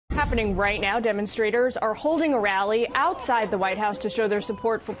happening right now. Demonstrators are holding a rally outside the White House to show their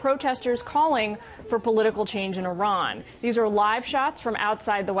support for protesters calling for political change in Iran. These are live shots from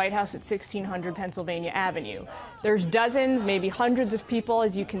outside the White House at 1600 Pennsylvania Avenue. There's dozens, maybe hundreds of people,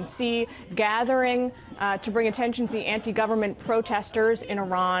 as you can see, gathering to bring attention to the anti-government protesters in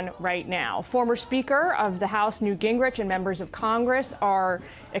Iran right now. Former Speaker of the House Newt Gingrich and members of Congress are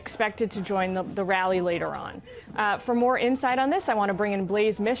expected to join the rally later on. For more insight on this, I want to bring in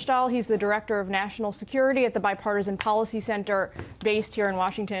Blaise Misztal. He's the Director of National Security at the Bipartisan Policy Center based here in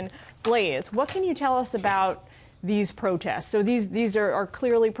Washington. Blaise, what can you tell us about these protests? So these are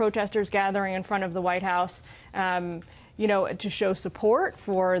clearly protesters gathering in front of the White House, to show support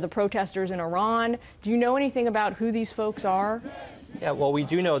for the protesters in Iran. Do you know anything about who these folks are? Yeah, well, we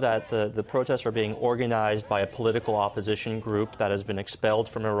do know that the protests are being organized by a political opposition group that has been expelled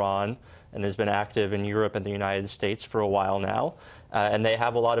from Iran and has been active in Europe and the United States for a while now. And they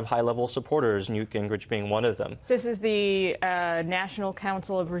have a lot of high-level supporters, Newt Gingrich being one of them. This is the National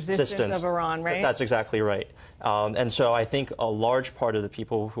Council of Resistance of Iran, right? That's exactly right. And so I think a large part of the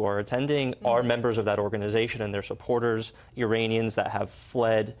people who are attending are members of that organization and their supporters, Iranians that have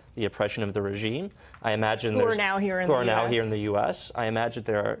fled the oppression of the regime. I imagine who are now here in the U.S. I imagine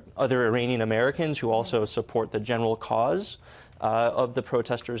there are other Iranian Americans who also support the general cause of the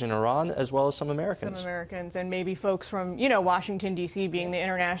protesters in Iran, as well as some Americans. Some Americans, and maybe folks from, Washington, D.C. being the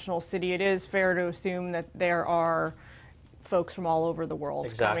international city, it is fair to assume that there are folks from all over the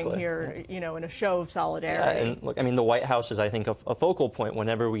world coming here, in a show of solidarity. Yeah, and look, I mean, the White House is, I think, a focal point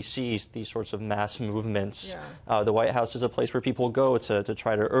whenever we see these sorts of mass movements. Yeah. The White House is a place where people go to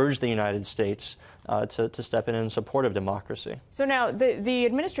try to urge the United States to step in support of democracy. So now the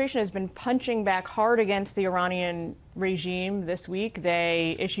administration has been punching back hard against the Iranian regime this week.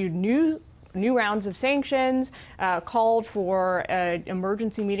 They issued new rounds of sanctions, called for an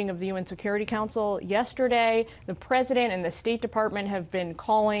emergency meeting of the UN Security Council yesterday. The president and the State Department have been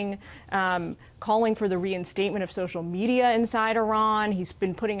calling for the reinstatement of social media inside Iran. He's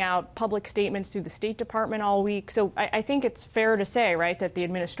been putting out public statements through the State Department all week. So I think it's fair to say, right, that the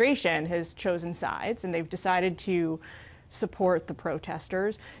administration has chosen sides and they've decided to support the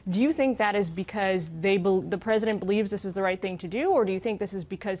protesters. Do you think that is because the president believes this is the right thing to do, or do you think this is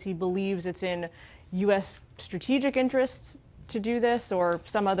because he believes it's in U.S. strategic interests to do this, or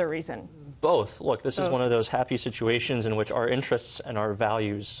some other reason? Both. Look, this is one of those happy situations in which our interests and our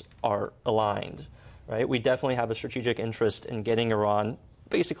values are aligned, right? We definitely have a strategic interest in getting Iran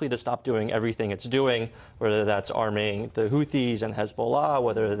basically to stop doing everything it's doing, whether that's arming the Houthis and Hezbollah,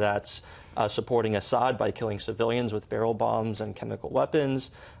 whether that's supporting Assad by killing civilians with barrel bombs and chemical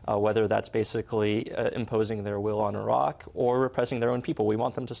weapons, whether that's basically imposing their will on Iraq or repressing their own people. We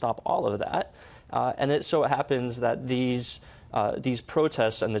want them to stop all of that. And it so happens that these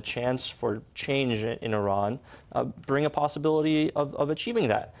protests and the chance for change in Iran bring a possibility of achieving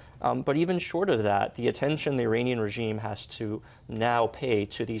that. But even short of that, the attention the Iranian regime has to now pay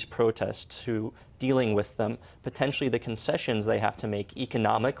to these protests, to dealing with them, potentially the concessions they have to make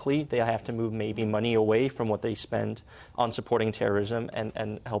economically, they have to move maybe money away from what they spend on supporting terrorism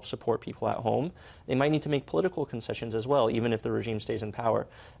and help support people at home. They might need to make political concessions as well, even if the regime stays in power.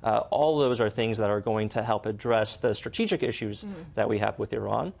 All those are things that are going to help address the strategic issues that we have with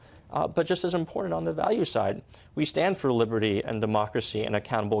Iran. But just as important on the value side, we stand for liberty and democracy and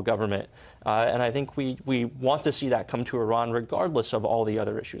accountable government. And I think we want to see that come to Iran regardless of all the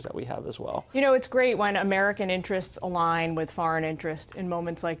other issues that we have as well. It's great when American interests align with foreign interest in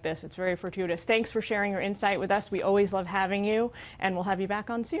moments like this. It's very fortuitous. Thanks for sharing your insight with us. We always love having you, and we'll have you back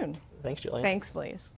on soon. Thanks, Jillian. Thanks, Blaise.